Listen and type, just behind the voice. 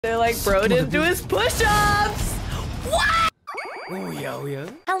They're like, bro didn't do his push-ups. What? Oh, yeah.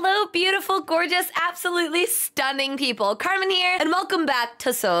 Hello, beautiful, gorgeous, absolutely stunning people. Carmen here, and welcome back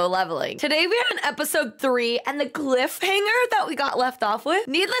to Solo Leveling. Today we are in episode 3, and the cliffhanger that we got left off with.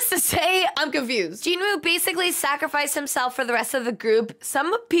 Needless to say, I'm confused. JINWOO basically sacrificed himself for the rest of the group.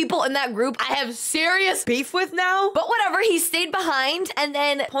 Some people in that group I have serious beef with now, but whatever, he stayed behind, and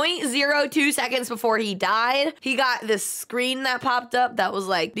then 0.02 seconds before he died, he got this screen that popped up that was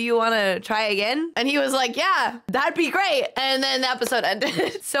like, do you want to try again? And he was like, yeah, that'd be great. And then the episode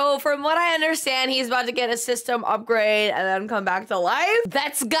ended. So from what I understand, he's about to get a system upgrade and then come back to life.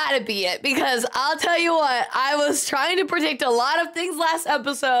 That's gotta be it, because I'll tell you what, I was trying to predict a lot of things last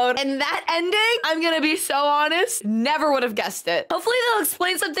episode, and that ending, I'm gonna be so honest, never would have guessed it. Hopefully they'll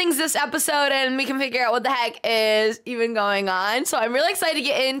explain some things this episode and we can figure out what the heck is even going on. So I'm really excited to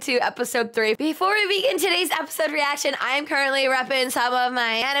get into episode 3. Before we begin today's episode reaction, I am currently repping some of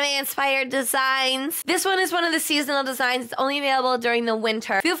my anime-inspired designs. This one is one of the seasonal designs. It's only available during the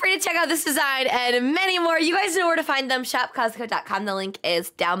winter. Feel free to check out this design and many more. You guys know where to find them. shopcosco.com. The link is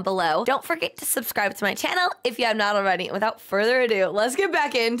down below. Don't forget to subscribe to my channel if you have not already. Without further ado, let's get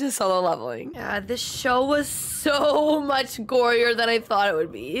back into Solo Leveling. Yeah, this show was so much gorier than I thought it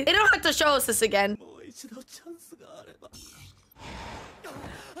would be. They don't have to show us this again.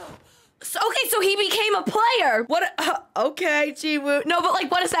 Okay, so he became a player. What? Okay, JINWOO. No, but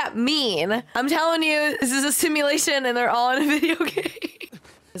like, what does that mean? I'm telling you, this is a simulation and they're all in a video game.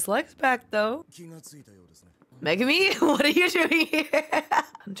 His leg's back, though. Megami, what are you doing here?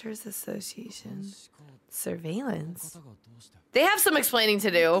 Hunters Association. Surveillance. They have some explaining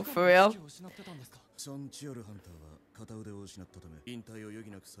to do, for real.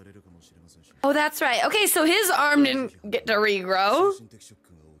 Oh, that's right. Okay, so his arm didn't get to regrow.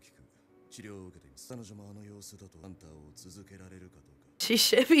 She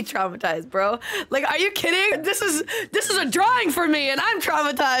should be traumatized, bro. Like, are you kidding? This is a drawing for me, and I'm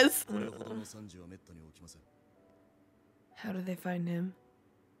traumatized. How did they find him?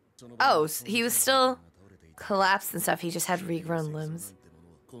 Oh, he was still collapsed and stuff. He just had regrown limbs.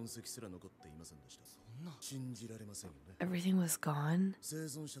 Everything was gone.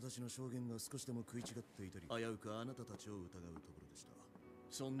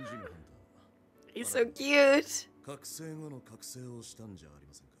 He's so cute.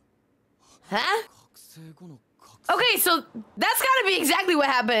 Huh? Okay, so that's gotta be exactly what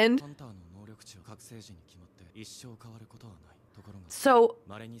happened.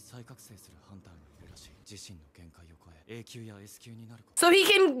 So he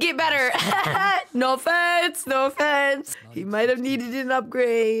can get better. No offense, no offense. He might have needed an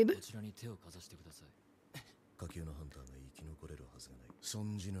upgrade.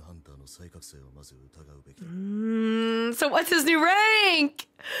 So what's his new rank?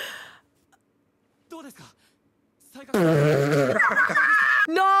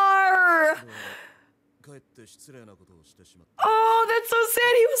 Nar! Oh, that's so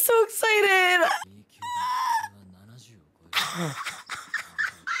sad. He was so excited.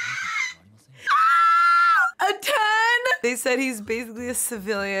 A 10? They said he's basically a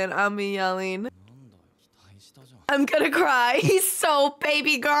civilian. I'm yelling. I'm gonna cry. He's so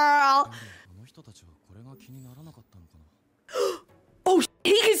baby girl. Oh,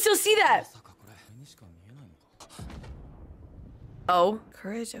 he can still see that. Oh,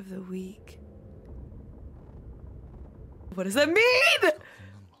 courage of the weak. What does that mean?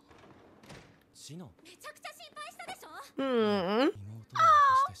 Oh,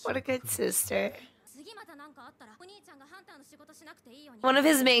 what a good sister. One of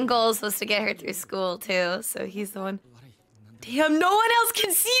his main goals was to get her through school too, so he's the one. Damn, no one else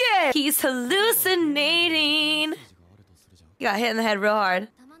can see it! He's hallucinating. He got hit in the head real hard.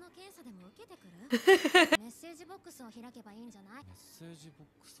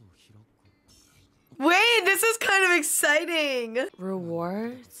 Wait, this is kind of exciting.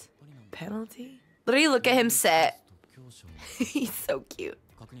 Rewards? Penalty? Literally look at him sit. He's so cute.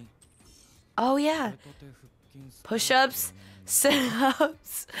 Oh yeah. Push-ups,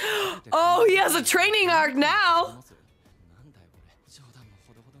 sit-ups. Oh, he has a training arc now.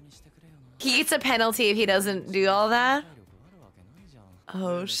 He gets a penalty if he doesn't do all that.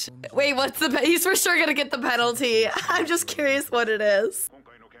 Oh shit. Wait, what's the he's for sure gonna get the penalty. I'm just curious what it is.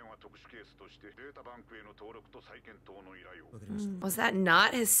 Was that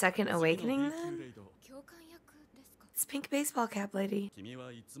not his second awakening then? It's pink baseball cap lady.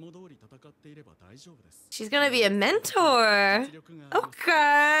 She's gonna be a mentor.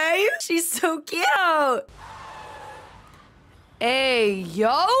 Okay. She's so cute. Hey,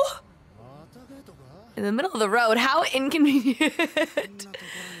 yo. In the middle of the road. How inconvenient.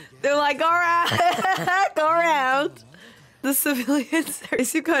 They're like, go around, go around. The civilians are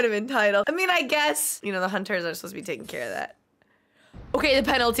seem kind of entitled. I mean, I guess, you know, the hunters are supposed to be taking care of that. Okay, the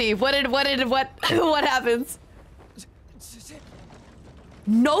penalty. What happens?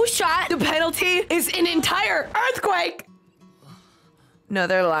 No shot. The penalty is an entire earthquake. No,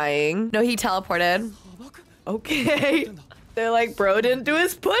 they're lying. No, he teleported. Okay. They're like, bro didn't do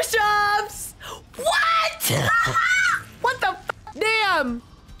his push-ups. What? What the f? Damn.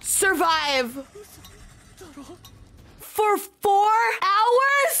 Survive. For 4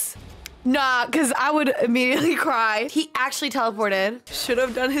 hours? Nah, because I would immediately cry. He actually teleported. Should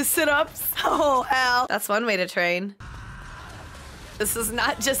have done his sit-ups. Oh, hell. That's one way to train. This is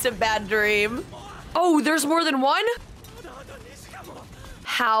not just a bad dream. Oh, there's more than one?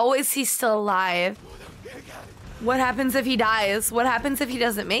 How is he still alive? What happens if he dies? What happens if he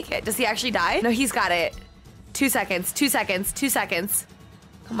doesn't make it? Does he actually die? No, he's got it. 2 seconds, 2 seconds, 2 seconds.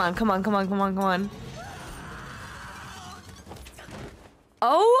 Come on, come on, come on, come on, come on.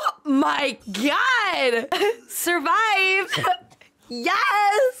 Oh my God! Survived!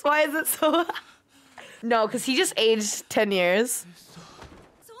 Yes! Why is it so... No, because he just aged 10 years.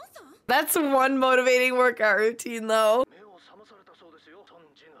 That's one motivating workout routine, though.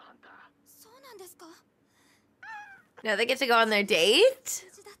 Now they get to go on their date?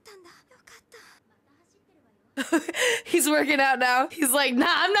 He's working out now. He's like, nah,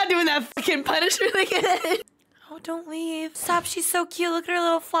 I'm not doing that fucking Punisher thing again. Oh, don't leave. Stop, she's so cute. Look at her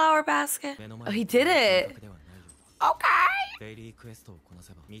little flower basket. Oh, he did it. Okay.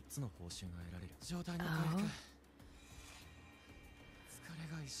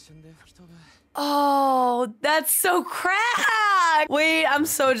 Oh, that's so cracked. Wait, I'm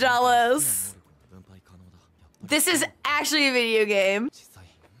so jealous. This is actually a video game.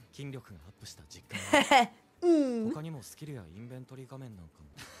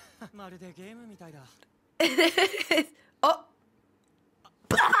 Oh.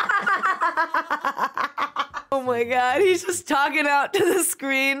 Oh my God, he's just talking out to the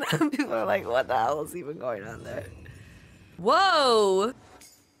screen. People are like, what the hell is even going on there? Whoa.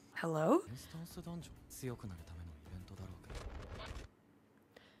 Hello?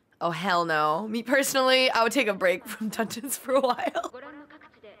 Oh, hell no. Me personally, I would take a break from dungeons for a while.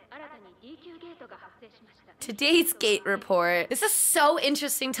 Today's gate report. This is so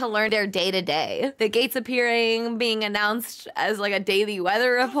interesting to learn their day-to-day. The gates appearing, being announced as like a daily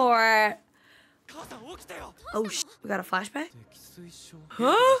weather report. Oh, we got a flashback?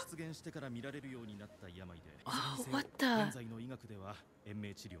 Huh? Oh, what the?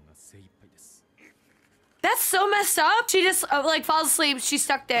 That's so messed up. She just like falls asleep. She's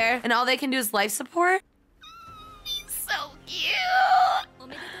stuck there, and all they can do is life support. He's so cute.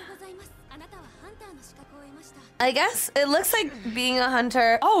 I guess it looks like being a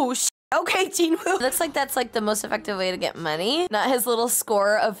hunter. Oh, okay, JINWOO. Looks like that's like the most effective way to get money. Not his little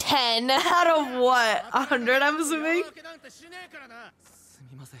score of 10 out of what? 100, I'm assuming.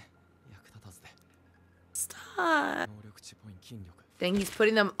 Stop. Dang, he's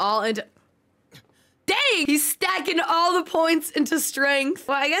putting them all into... Dang! He's stacking all the points into strength.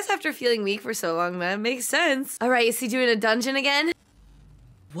 Well, I guess after feeling weak for so long, that makes sense. All right, is he doing a dungeon again?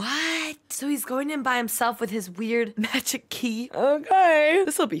 What? So he's going in by himself with his weird magic key. Okay,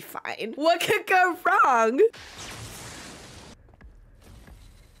 this will be fine. What could go wrong?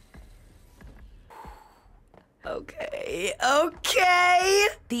 Okay, okay.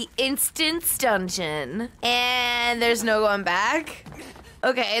 The instance dungeon. And there's no going back.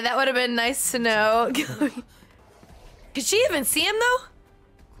 Okay, that would have been nice to know. Could she even see him though?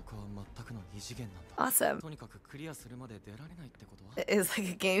 Awesome. It is like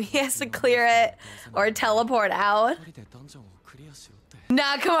a game. He has to clear it or teleport out.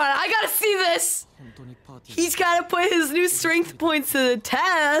 Nah, come on. I gotta see this. He's gotta put his new strength points to the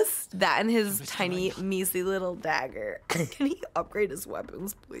test. That and his tiny, measly little dagger. Can he upgrade his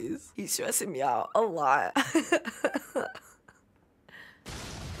weapons, please? He's stressing me out a lot.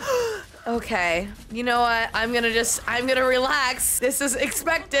 Okay, you know what? I'm gonna relax. This is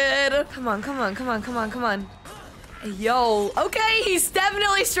expected. Come on, come on, come on, come on, come on. Yo, okay, he's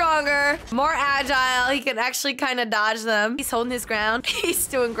definitely stronger. More agile, he can actually kind of dodge them. He's holding his ground. He's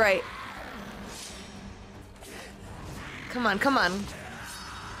doing great. Come on, come on.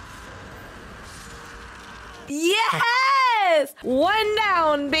 Yes! 1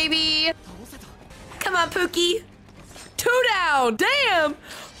 down, baby. Come on, Pookie. 2 down, damn.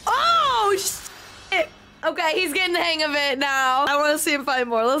 Oh, shit. Okay, he's getting the hang of it now. I want to see him fight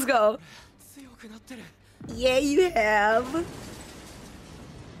more. Let's go. Yeah, you have.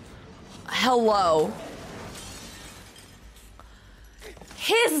 Hello.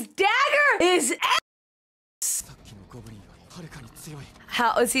 His dagger is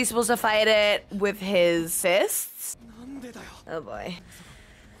how is he supposed to fight it with his fists? Oh boy.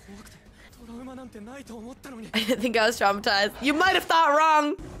 I didn't think I was traumatized. You might have thought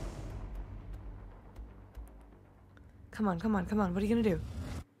wrong. Come on, come on, come on. What are you gonna do?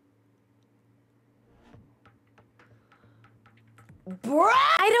 Bruh!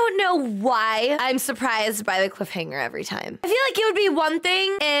 I don't know why I'm surprised by the cliffhanger every time. I feel like it would be one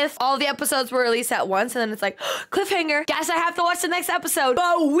thing if all the episodes were released at once and then it's like, cliffhanger, guess I have to watch the next episode.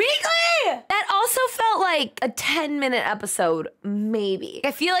 But weekly! That also felt like a 10-minute episode, maybe.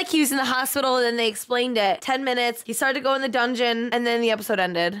 I feel like he was in the hospital and then they explained it. 10 minutes, he started to go in the dungeon and then the episode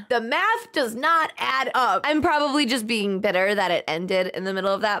ended. The math does not add up. I'm probably just being bitter that it ended in the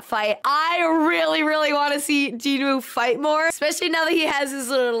middle of that fight. I really, really want to see JINWOO fight more, especially now that he has his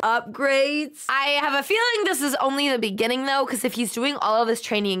little upgrades. I have a feeling this is only the beginning though, because if he's doing all of this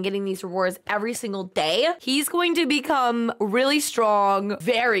training and getting these rewards every single day, he's going to become really strong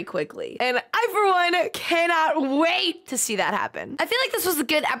very quickly. And I, for one, cannot wait to see that happen. I feel like this was a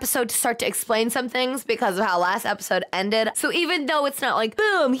good episode to start to explain some things because of how last episode ended. So even though it's not like,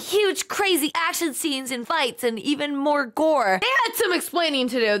 boom, huge crazy action scenes and fights and even more gore, they had some explaining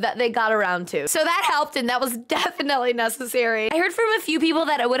to do that they got around to. So that helped and that was definitely necessary. I heard from a few people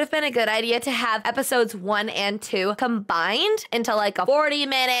that it would have been a good idea to have episodes 1 and 2 combined into like a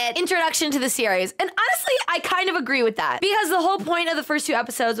 40-minute introduction to the series. And honestly, I kind of agree with that because the whole point of the first 2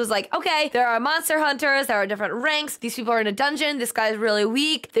 episodes was like, okay, there are monster hunters, there are different ranks, these people are in a dungeon, this guy's really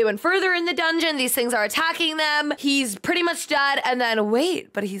weak, they went further in the dungeon, these things are attacking them, he's pretty much dead, and then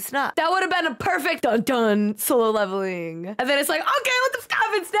wait, but he's not. That would have been a perfect dun-dun solo leveling. And then it's like, okay, what the stuff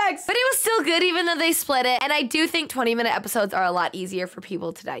happens next? But it was still good even though they split it, and I do think 20-minute episodes are a lot easier for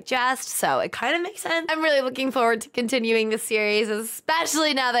people to digest, so it kind of makes sense. I'm really looking forward to continuing the series,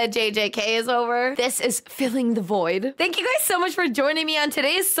 especially now that JJK is over. This is filling the void. Thank you guys so much for joining me on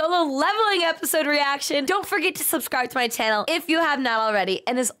today's solo leveling episode reaction. Don't forget to subscribe to my channel if you have not already,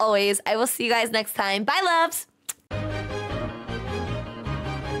 and as always, I will see you guys next time. Bye, loves!